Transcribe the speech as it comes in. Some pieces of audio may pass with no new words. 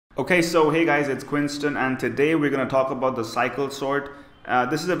Okay, so hey guys, it's Quinston, and today we're going to talk about the cycle sort.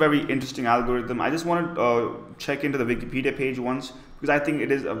 This is a very interesting algorithm. I just want to check into the Wikipedia page once because I think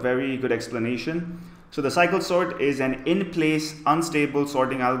it is a very good explanation. So the cycle sort is an in-place unstable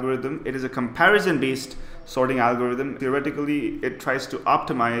sorting algorithm. It is a comparison-based sorting algorithm. Theoretically, it tries to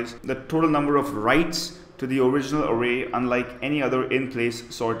optimize the total number of writes to the original array, unlike any other in-place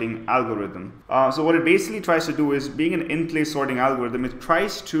sorting algorithm. So what it basically tries to do is, being an in-place sorting algorithm, it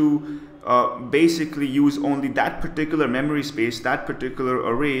tries to basically use only that particular memory space, that particular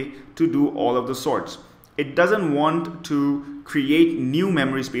array, to do all of the sorts. It doesn't want to create new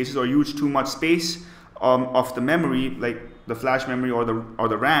memory spaces or use too much space of the memory, like the flash memory or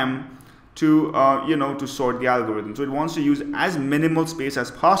the RAM, to to sort the algorithm. So it wants to use as minimal space as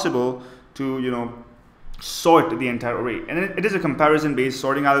possible to sort the entire array. And it is a comparison-based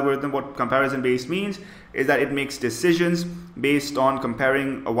sorting algorithm. What comparison-based means is that it makes decisions based on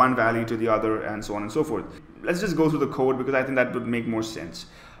comparing one value to the other and so on and so forth. Let's just go through the code because I think that would make more sense.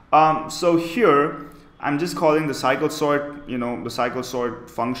 So here I'm just calling the cycle sort, the cycle sort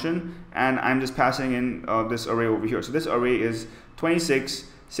function, and I'm just passing in this array over here. So this array is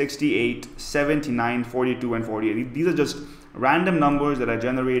 26, 68, 79, 42, and 48. These are just random numbers that are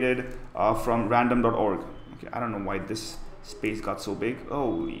generated from random.org. Okay, I don't know why this space got so big.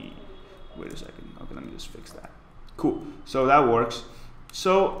 Oh, wait a second. Okay, let me just fix that. Cool. So that works.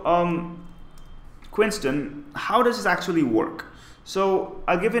 So Quinston, how does this actually work? So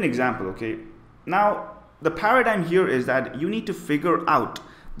I'll give you an example. Okay, now the paradigm here is that you need to figure out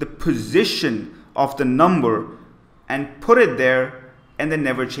the position of the number and put it there and then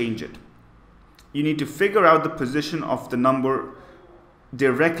never change it. You need to figure out the position of the number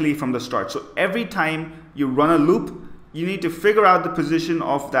directly from the start. So every time you run a loop, you need to figure out the position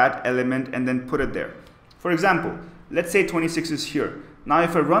of that element and then put it there. For example, let's say 26 is here. Now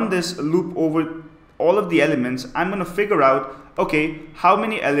if I run this loop over all of the elements, I'm going to figure out, okay, how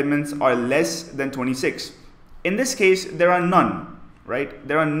many elements are less than 26? In this case, there are none, right?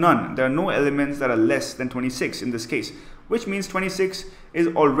 There are none. There are no elements that are less than 26 in this case, which means 26 is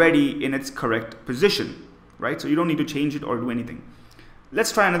already in its correct position, right? So you don't need to change it or do anything.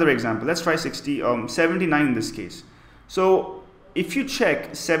 Let's try another example. Let's try 79 in this case. So if you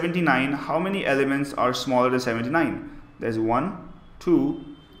check 79, how many elements are smaller than 79? There's 1, 2,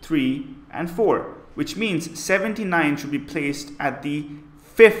 3, and 4, which means 79 should be placed at the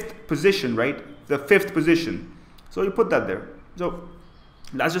 5th position, right? The 5th position. So you put that there. So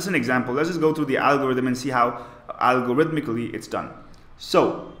that's just an example. Let's just go through the algorithm and see how algorithmically it's done.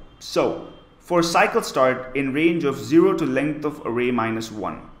 So for cycle start in range of 0 to length of array minus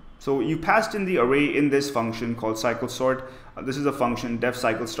 1. So you passed in the array in this function called cycle sort. This is a function, def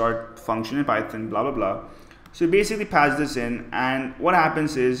cycle start function in Python, blah, blah, blah. So you basically pass this in, and what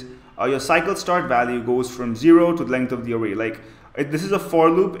happens is your cycle start value goes from 0 to the length of the array. Like this is a for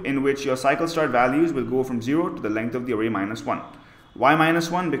loop in which your cycle start values will go from 0 to the length of the array minus 1. Why minus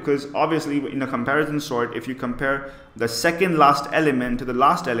 1? Because obviously in a comparison sort, if you compare the second last element to the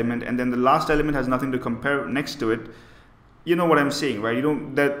last element and then the last element has nothing to compare next to it, you know what I'm saying, right?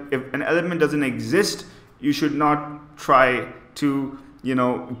 That if an element doesn't exist, you should not try to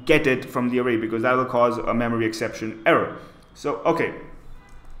get it from the array, because that will cause a memory exception error. So okay,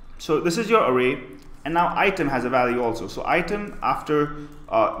 so this is your array, and now item has a value also. So item, after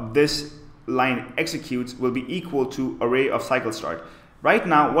this line executes, will be equal to array of cycle start. Right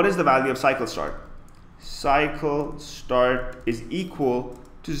now, what is the value of cycle start? Cycle start is equal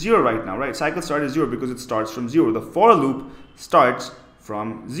to 0 right now, right? Cycle start is 0 because it starts from 0. The for loop starts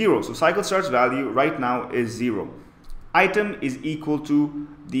from 0. So cycle start's value right now is 0. Item is equal to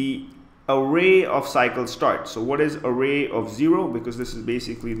the array of cycle start. So what is array of 0? Because this is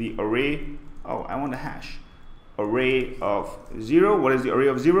basically the array. Oh, I want a hash. Array of 0. What is the array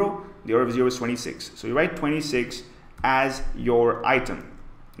of 0? The array of 0 is 26. So you write 26 as your item,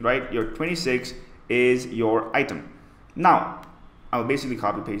 right? Your 26 is your item. Now, I'll basically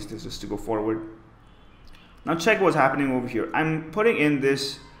copy paste this just to go forward. Now check what's happening over here. I'm putting in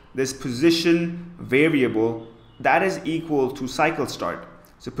this position variable that is equal to cycle start.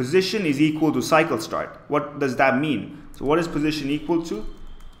 So position is equal to cycle start. What does that mean? So what is position equal to?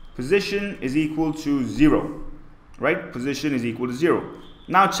 Position is equal to 0, right? Position is equal to 0.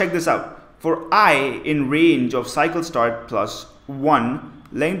 Now check this out. For I in range of cycle start plus 1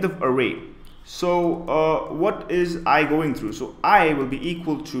 length of array. So what is I going through? So I will be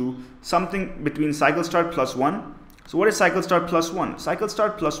equal to something between cycle start plus 1. So what is cycle start plus 1? Cycle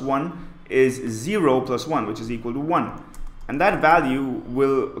start plus 1 is 0 plus 1, which is equal to 1. and that value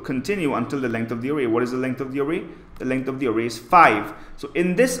will continue until the length of the array. What is the length of the array? The length of the array is 5. So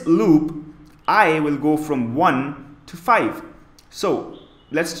in this loop, I will go from 1 to 5. So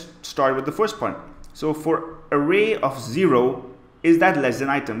let's start with the first part. So for array of 0, is that less than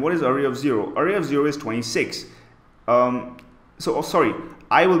item? What is array of 0? Array of 0 is 26.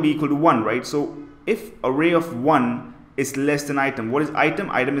 I will be equal to 1, right? So if array of 1 is less than item, what is item?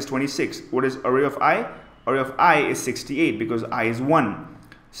 Item is 26. What is array of I? Array of I is 68 because I is 1.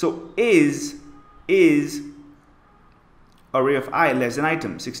 So is array of I less than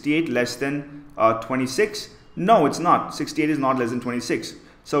item? 68 less than 26? No, it's not. 68 is not less than 26.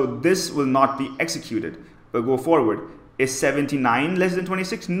 So this will not be executed. We'll go forward. Is 79 less than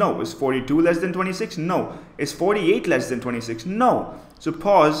 26? No. Is 42 less than 26? No. Is 48 less than 26? No. So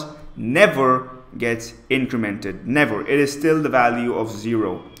pause never gets incremented. Never. It is still the value of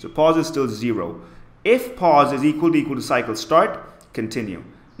 0. So pause is still 0. If pause is equal to cycle start, continue.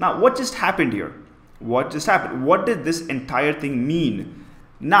 Now what just happened here? What just happened? What did this entire thing mean?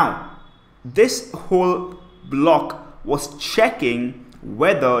 Now this whole block was checking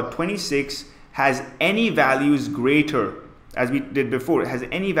whether 26 has any values greater, as we did before, it has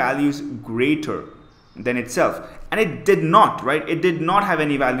any values greater than itself. And it did not, right? It did not have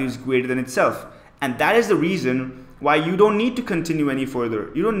any values greater than itself. And that is the reason why you don't need to continue any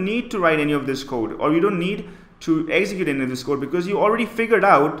further. You don't need to write any of this code, or you don't need to execute any of this code, because you already figured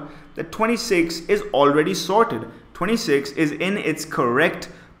out that 26 is already sorted. 26 is in its correct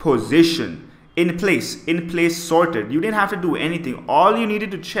position, in place sorted. You didn't have to do anything. All you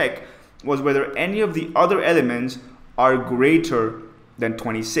needed to check was whether any of the other elements are greater than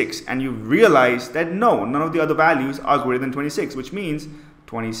 26. And you realize that no, none of the other values are greater than 26, which means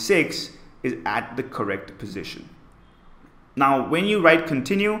 26 is at the correct position. Now, when you write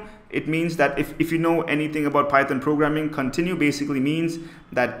continue, it means that if you know anything about Python programming, continue basically means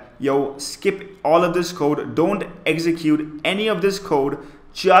that skip all of this code, don't execute any of this code,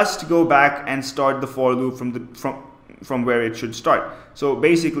 just go back and start the for loop from where it should start. So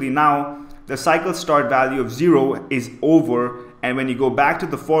basically now the cycle start value of 0 is over, and when you go back to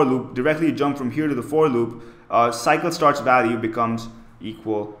the for loop, directly jump from here to the for loop, cycle start's value becomes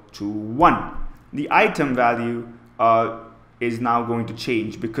equal to 1. The item value is now going to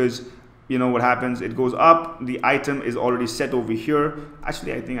change, because you know what happens, it goes up, the item is already set over here.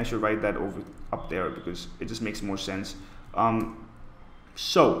 Actually, I think I should write that over up there because it just makes more sense.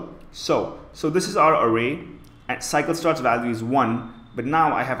 So this is our array, and cycle start's value is 1, but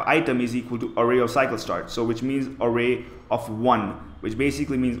now I have item is equal to array of cycle start, so which means array of 1, which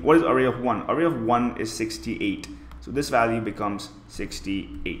basically means, what is array of 1? Array of 1 is 68. So this value becomes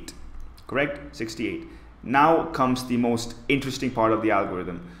 68, correct? 68. Now comes the most interesting part of the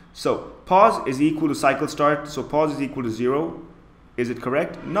algorithm. So pause is equal to cycle start, so pause is equal to 0. Is it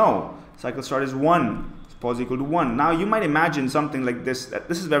correct? No. Cycle start is 1. So pause is equal to 1. Now you might imagine something like this.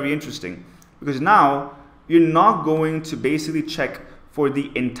 This is very interesting, because now you're not going to basically check for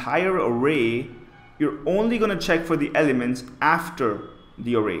the entire array. You're only going to check for the elements after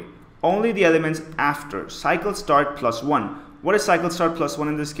the array. Only the elements after. Cycle start plus 1. What is cycle start plus 1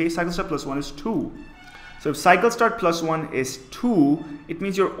 in this case? Cycle start plus 1 is 2. So if cycle start plus 1 is 2, it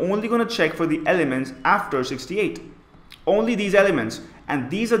means you're only going to check for the elements after 68. Only these elements. And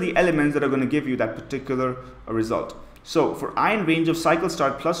these are the elements that are going to give you that particular result. So for I in range of cycle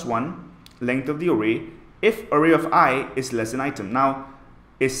start plus 1, length of the array, if array of I is less than item. Now,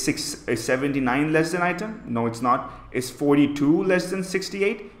 is 79 less than item? No, it's not. Is 42 less than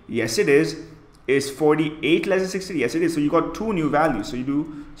 68? Yes, it is. Is 48 less than 60? Yes, it is. So you got two new values. So you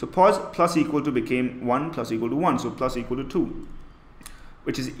do, so pause plus equal to became 1 plus equal to 1. So plus equal to 2,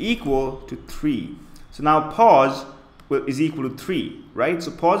 which is equal to 3. So now pause is equal to 3, right?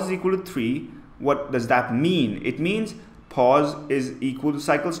 So pause is equal to 3. What does that mean? It means pause is equal to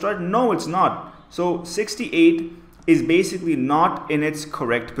cycle start. No, it's not. So 68 is basically not in its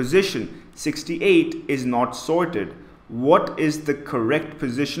correct position. 68 is not sorted. What is the correct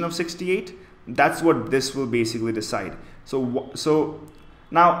position of 68? That's what this will basically decide. So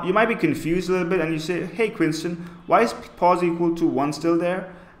now you might be confused a little bit, and you say, hey Quinston, why is pause equal to 1 still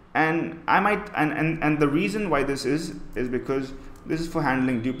there? And I might, and the reason why this is because this is for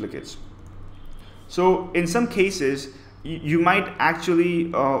handling duplicates. So in some cases you might actually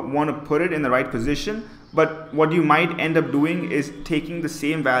want to put it in the right position, but what you might end up doing is taking the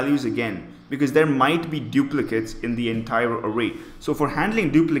same values again, because there might be duplicates in the entire array. So for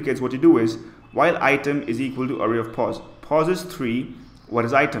handling duplicates, what you do is, while item is equal to array of pause, pause is 3, what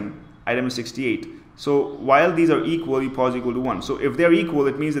is item? Item is 68. So while these are equal, you pause equal to 1. So if they're equal,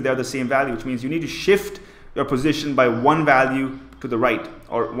 it means that they're the same value, which means you need to shift your position by one value to the right,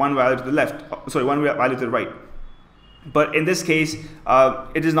 or one value to the left, sorry, one value to the right. But in this case,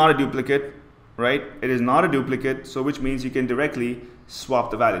 it is not a duplicate, right? It is not a duplicate, so which means you can directly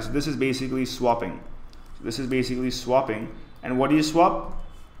swap the values. So this is basically swapping. So this is basically swapping. And what do you swap?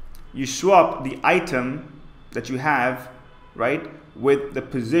 You swap the item that you have, right, with the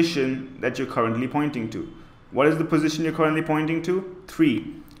position that you're currently pointing to. What is the position you're currently pointing to?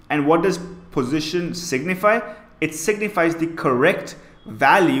 3. And what does position signify? It signifies the correct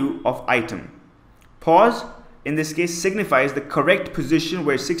value of item. Pause, in this case, signifies the correct position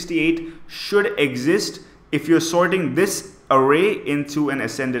where 68 should exist if you're sorting this array into an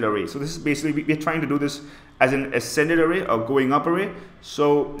ascended array. So this is basically, we're trying to do this as an ascended array or going up array.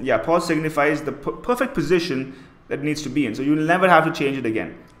 So yeah, pause signifies the perfect position that it needs to be in. So you'll never have to change it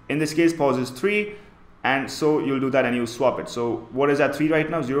again. In this case, pause is 3. And so you'll do that and you swap it. So what is at 3 right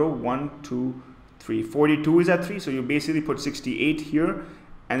now? 0, 1, 2, 3. 42 is at 3. So you basically put 68 here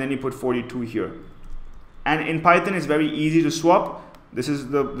and then you put 42 here. And in Python, it's very easy to swap. This is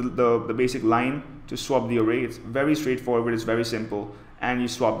the basic line to swap the array. It's very straightforward. It's very simple. And you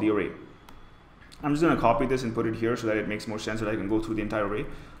swap the array. I'm just going to copy this and put it here so that it makes more sense that I can go through the entire array.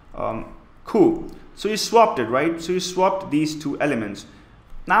 Cool. So you swapped it, right? So you swapped these two elements.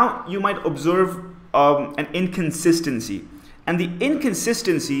 Now you might observe an inconsistency. And the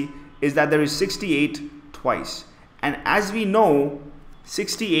inconsistency is that there is 68 twice. And as we know,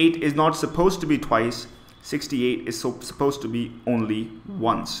 68 is not supposed to be twice. 68 is supposed to be only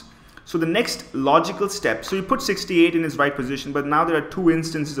once. So the next logical step, so you put 68 in its right position, but now there are 2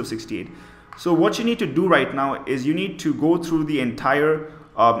 instances of 68. So what you need to do right now is you need to go through the entire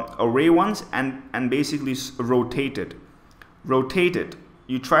array once and basically rotate it. Rotate it.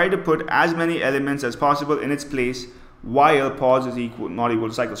 You try to put as many elements as possible in its place while pause is not equal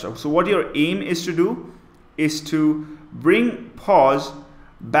to cycle start. So what your aim is to do is to bring pause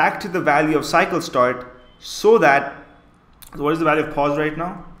back to the value of cycle start, so that, what is the value of pause right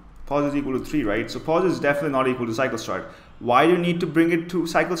now? Pause is equal to 3, right? So pause is definitely not equal to cycle start. Why do you need to bring it to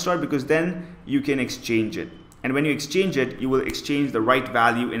cycle start? Because then you can exchange it. And when you exchange it, you will exchange the right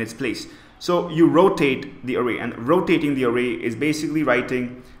value in its place. So you rotate the array, and rotating the array is basically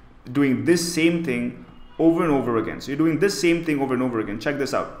doing this same thing over and over again. So you're doing this same thing over and over again. Check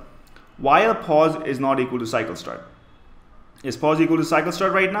this out. While pause is not equal to cycle start. Is pause equal to cycle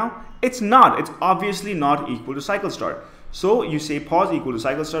start right now? It's not. It's obviously not equal to cycle start. So you say pause equal to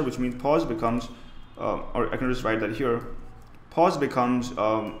cycle start, which means pause becomes, or I can just write that here. Pause becomes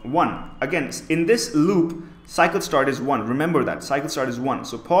 1. Again, in this loop, cycle start is 1. Remember that. Cycle start is 1.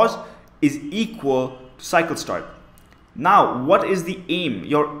 So pause is equal to cycle start. Now, what is the aim?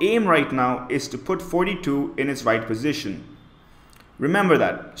 Your aim right now is to put 42 in its right position. Remember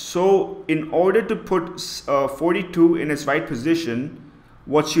that. So in order to put 42 in its right position,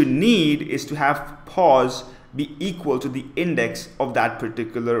 what you need is to have pause be equal to the index of that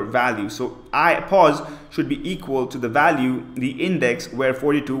particular value. So pause should be equal to the value, the index where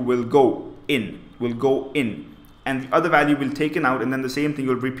 42 will go in, and the other value will taken out, and then the same thing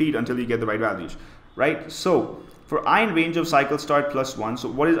will repeat until you get the right values, right? So for I in range of cycle start plus 1, so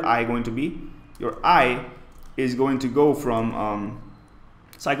what is I going to be? Your I is going to go from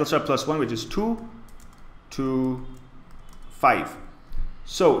cycle start plus 1, which is 2 to 5.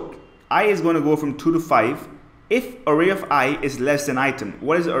 So I is going to go from 2 to 5 if array of I is less than item.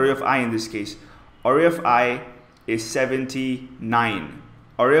 What is array of I in this case? Array of I is 79.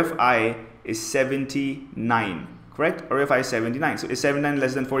 Array of I is 79. Correct? Array of I is 79. So is 79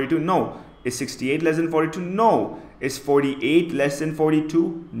 less than 42? No. Is 68 less than 42? No. Is 48 less than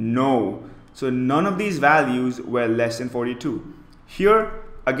 42? No. So none of these values were less than 42. Here,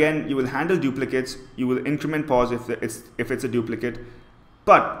 again, you will handle duplicates. You will increment pause if it's a duplicate.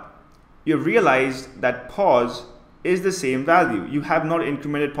 But you realized that pause is the same value. You have not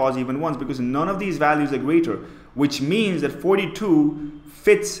incremented pause even once because none of these values are greater, which means that 42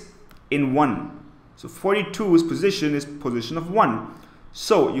 fits in 1. So 42's position is position of 1.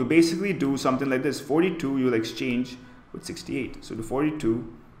 So you basically do something like this. 42 you'll exchange with 68. So do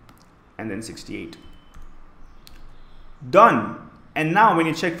 42 and then 68. Done. And now when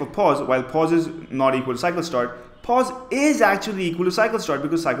you check for pause, while pause is not equal to cycle start, pause is actually equal to cycle start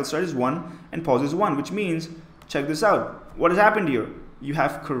because cycle start is 1 and pause is 1, which means, check this out. What has happened here? You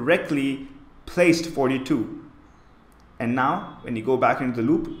have correctly placed 42. And now when you go back into the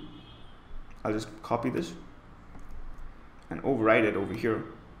loop, I'll just copy this and override it over here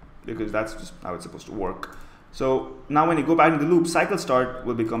because that's just how it's supposed to work. So now when you go back into the loop, cycle start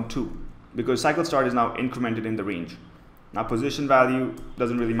will become 2 because cycle start is now incremented in the range. Now position value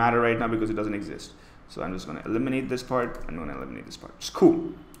doesn't really matter right now because it doesn't exist. So I'm just going to eliminate this part. I'm going to eliminate this part. It's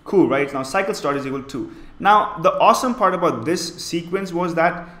cool. Cool, right? Now cycle start is equal to 2. Now the awesome part about this sequence was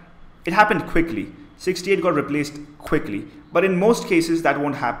that it happened quickly. 68 got replaced quickly. But in most cases that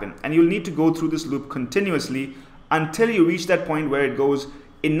won't happen. And you'll need to go through this loop continuously until you reach that point where it goes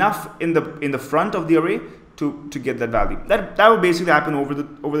enough in the front of the array to get that value. That will basically happen over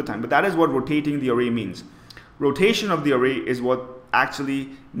the time. But that is what rotating the array means. Rotation of the array is what actually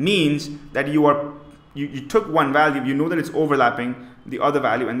means that you took one value, you know that it's overlapping the other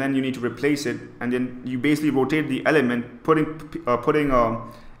value, and then you need to replace it, and then you basically rotate the element, putting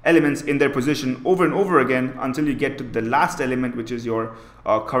elements in their position over and over again until you get to the last element, which is your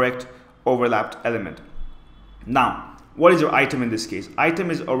correct overlapped element. Now, what is your item in this case?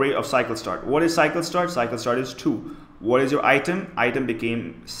 Item is array of cycle start. What is cycle start? Cycle start is 2. What is your item? Item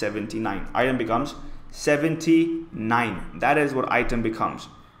became 79. Item becomes 79. That is what item becomes.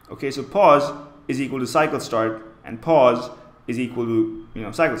 Okay, so pause is equal to cycle start, and pause is equal to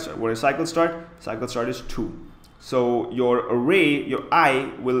cycle start. What is cycle start? Cycle start is 2. So your array, your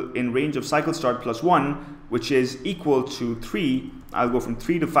I will in range of cycle start plus 1, which is equal to 3. I'll go from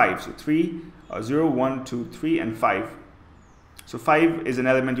 3 to 5. So 3, 0, 1, 2, 3, and 5. So 5 is an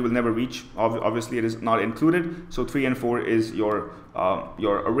element you will never reach. Obviously, it is not included. So 3 and 4 is your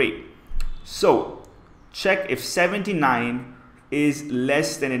array. So check if 79 is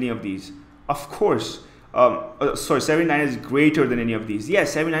less than any of these. Of course, 79 is greater than any of these.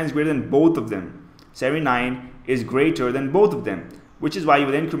 Yes, 79 is greater than both of them. 79 is greater than both of them, which is why you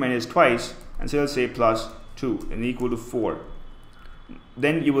will increment it twice, and so you'll say plus 2 and equal to 4.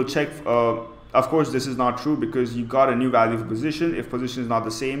 Then you will check, of course this is not true because you got a new value for position if position is not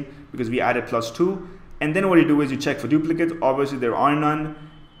the same, because we added plus 2. And then what you do is you check for duplicates. Obviously there are none,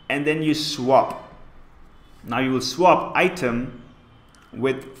 and then you swap. Now you will swap item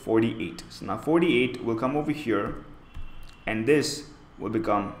with 48. So now 48 will come over here, and this will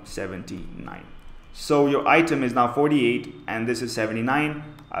become 79. So your item is now 48 and this is 79.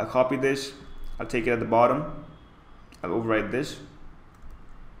 I'll copy this, I'll take it at the bottom, I'll overwrite this,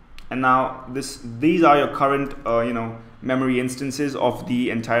 and now these are your current memory instances of the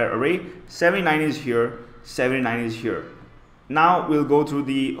entire array. 79 is here, 79 is here. Now we'll go through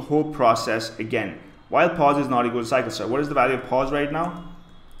the whole process again. While pause is not equal to cycle start, what is the value of pause right now?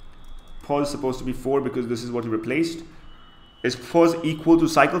 Pause is supposed to be 4 because this is what you replaced. Is pause equal to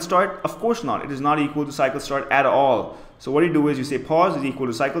cycle start? Of course not. It is not equal to cycle start at all. So what you do is you say pause is equal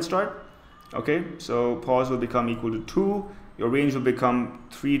to cycle start. Okay, so pause will become equal to 2. Your range will become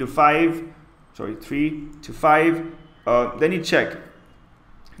 3 to 5. Sorry, 3 to 5. Then you check.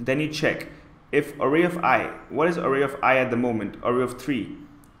 If array of I, what is array of I at the moment? Array of 3.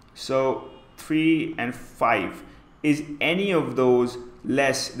 So 3 and 5. Is any of those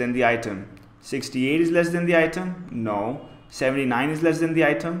less than the item? 68 is less than the item? No. 79 is less than the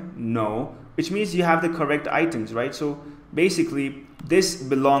item? No. Which means you have the correct items, right? So basically this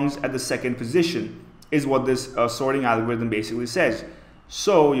belongs at the second position is what this sorting algorithm basically says.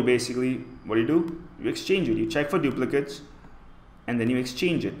 So you basically, what do? You exchange it. You check for duplicates and then you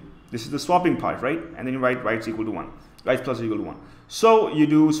exchange it. This is the swapping part, right? And then you write right's equal to 1. Right plus equal to 1. So you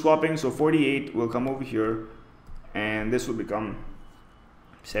do swapping. So 48 will come over here and this will become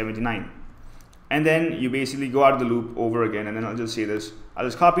 79. And then you basically go out of the loop over again, and then I'll just say this. I'll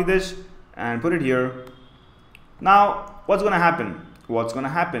just copy this and put it here. Now, what's going to happen? What's going to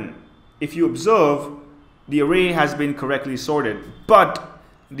happen? If you observe, the array has been correctly sorted, but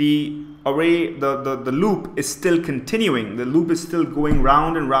the array, the loop is still continuing. The loop is still going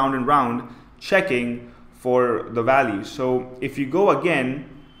round and round and round, checking for the value. So if you go again,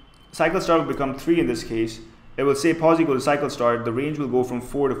 cycle start will become 3 in this case. It will say pause equal to cycle start. The range will go from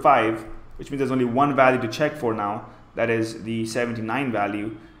 4 to 5. Which means there's only one value to check for now, that is the 79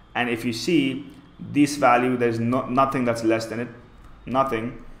 value. And if you see this value, there's nothing that's less than it,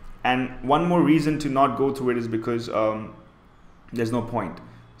 nothing. And one more reason to not go through it is because there's no point.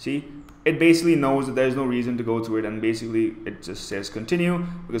 See, it basically knows that there's no reason to go through it, and basically it just says continue,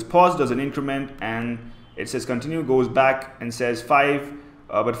 because pause does an increment and it says continue, goes back and says 5,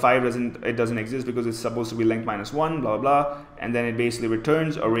 but 5 doesn't exist because it's supposed to be length minus 1, blah blah, and then it basically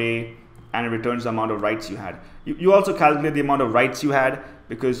returns array, and it returns the amount of writes you had. You also calculate the amount of writes you had,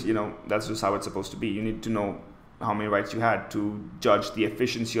 because that's just how it's supposed to be. You need to know how many writes you had to judge the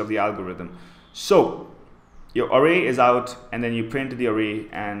efficiency of the algorithm. So your array is out, and then you print the array,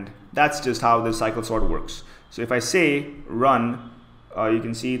 and that's just how the cycle sort works. So if I say run, you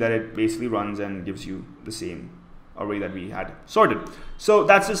can see that it basically runs and gives you the same array that we had sorted. So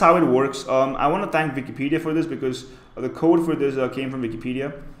that's just how it works. I want to thank Wikipedia for this, because the code for this came from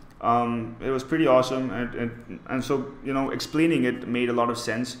Wikipedia. It was pretty awesome, and so, you know, explaining it made a lot of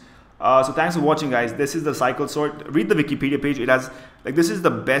sense. So thanks for watching, guys. This is the cycle sort. Read the Wikipedia page. It has, like, this is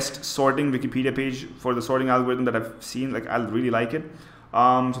the best sorting Wikipedia page for the sorting algorithm that I've seen. Like, I really like it.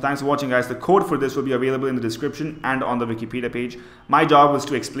 So thanks for watching, guys. The code for this will be available in the description and on the Wikipedia page. My job was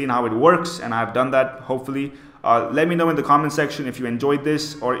to explain how it works, and I've done that, hopefully. Let me know in the comment section if you enjoyed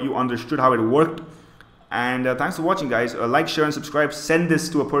this or you understood how it worked. And thanks for watching, guys. Like, share, and subscribe. Send this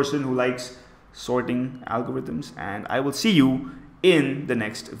to a person who likes sorting algorithms, and I will see you in the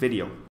next video.